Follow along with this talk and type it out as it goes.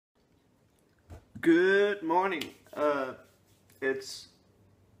Good morning. It's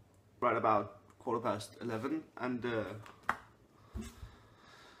right about 11:15, and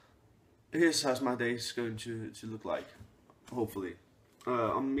here's how my day is going to look like. Hopefully,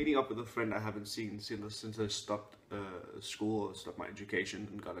 I'm meeting up with a friend I haven't seen since I stopped school, or stopped my education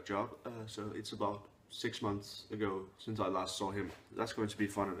and got a job. So it's about 6 months ago since I last saw him. That's going to be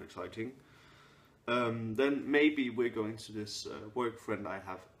fun and exciting. Then maybe we're going to this work friend I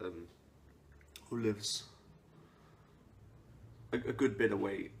have who lives a good bit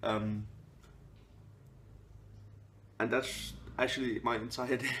away, and that's actually my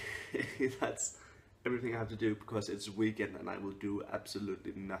entire day. That's everything I have to do because it's weekend and I will do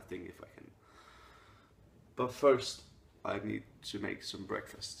absolutely nothing if I can. But first I need to make some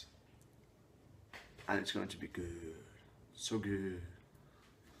breakfast, and it's going to be good, so good.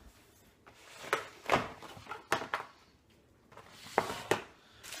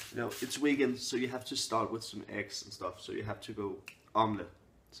 You know, it's vegan, so you have to start with some eggs and stuff. So you have to go omelette,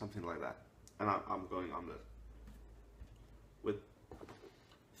 something like that. And I'm going omelette with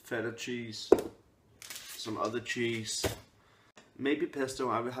feta cheese, some other cheese, maybe pesto.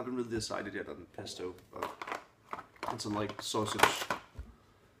 I haven't really decided yet on pesto, but and some like sausage.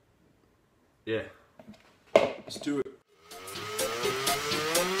 Yeah, let's do it.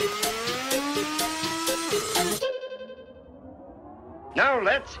 Now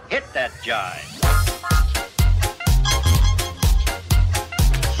let's hit that jive.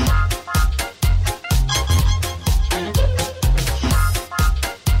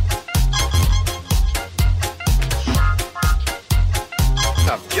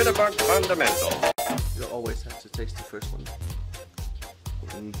 A jitterbug fundamental. You always have to taste the first one.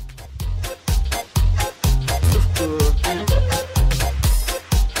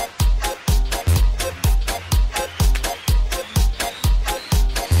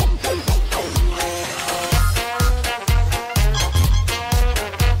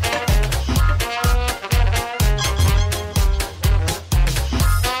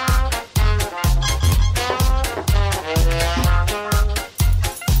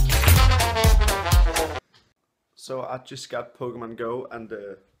 So I just got Pokemon Go, and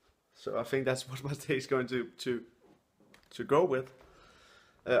so I think that's what my day is going to go with.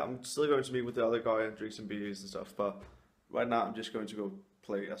 I'm still going to meet with the other guy and drink some beers and stuff, but right now I'm just going to go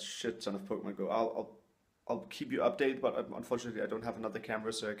play a shit ton of Pokemon Go. I'll keep you updated, but unfortunately I don't have another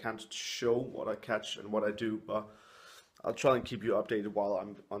camera, so I can't show what I catch and what I do. But I'll try and keep you updated while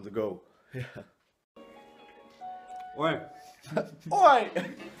I'm on the go. Yeah. Oi! Oi!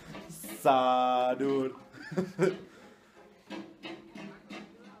 Sadud.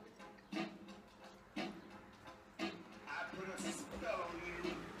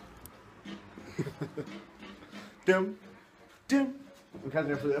 Dum. Du kan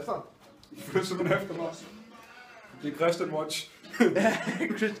jeg følge efter. Følg simpelthen efter mig. Det er Christian Watch.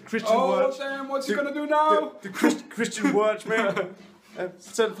 Christian Watch. Oh damn, what's he gonna do now? The Christian Watch, man.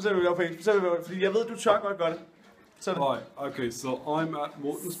 Fortæl hvad du gør på engelsk. Fordi jeg ved, du tør godt. Right, okay, so I'm at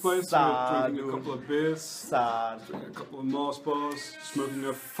Morton's place, we're drinking a couple of beers, drinking a couple of Mars bars, smoking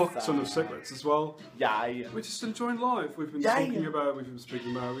a fuck ton of cigarettes as well. Yeah. We're just enjoying life. We've been speaking about, we've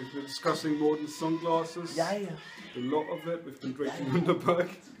been discussing Morton's sunglasses. Yeah. A lot of it, we've been drinking Underbag.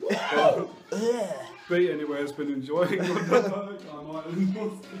 B anyway has been enjoying Underbag.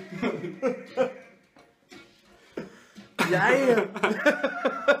 Yeah.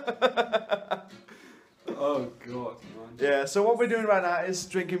 Oh god, man. Yeah, so what we're doing right now is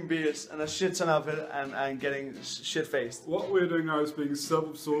drinking beers and a shit ton of it and getting shit faced. What we're doing now is being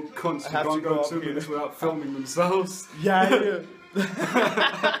self-absorbed cunts who have can't to go go 2 up minutes here. without filming themselves. Yeah.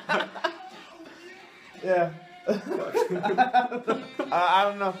 Yeah. I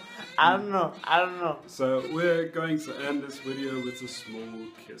don't know. So we're going to end this video with a small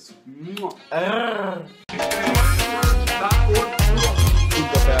kiss.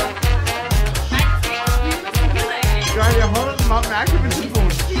 Jeg holder den meget mærkeligt med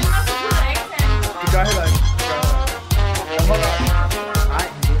telefonen. Det gør heller ikke. Jeg holder...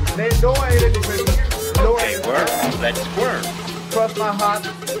 Nej, lower af det, Okay, work, let's work. Cross my heart.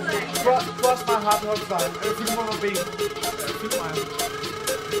 Cross my heart, hold dig. Fyld mig med ben. Fyld mig.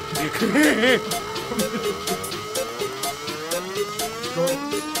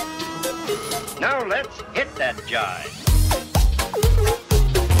 Now let's hit that jive.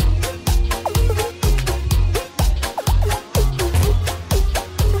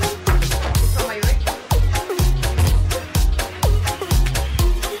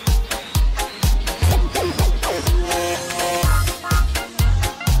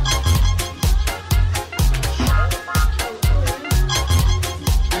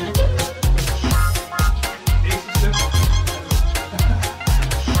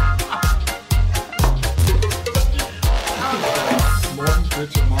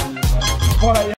 Richard, man.